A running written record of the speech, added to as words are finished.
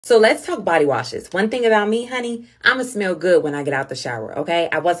So let's talk body washes. One thing about me, honey, I'ma smell good when I get out the shower, okay?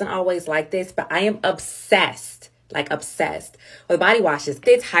 I wasn't always like this, but I am obsessed, like obsessed with body washes.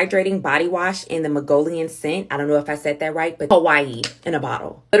 This hydrating body wash in the Mongolian scent. I don't know if I said that right, but Hawaii in a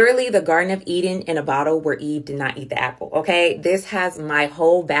bottle. Literally the Garden of Eden in a bottle where Eve did not eat the apple, okay? This has my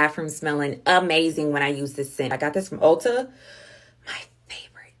whole bathroom smelling amazing when I use this scent. I got this from Ulta.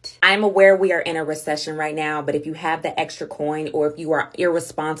 I'm aware we are in a recession right now, but if you have the extra coin or if you are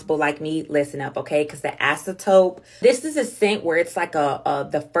irresponsible like me, listen up, okay? Because the Acetope, this is a scent where it's like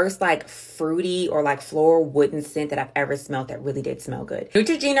the first like fruity or like floral wooden scent that I've ever smelled that really did smell good.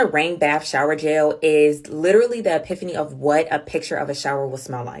 Neutrogena Rain Bath Shower Gel is literally the epiphany of what a picture of a shower will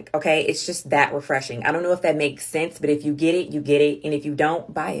smell like, okay? It's just that refreshing. I don't know if that makes sense, but if you get it, you get it. And if you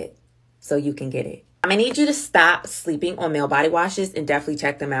don't, buy it so you can get it. I'm gonna need you to stop sleeping on male body washes and definitely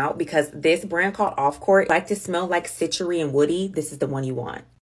check them out because this brand called Off Court like to smell like citrusy and woody. This is the one you want.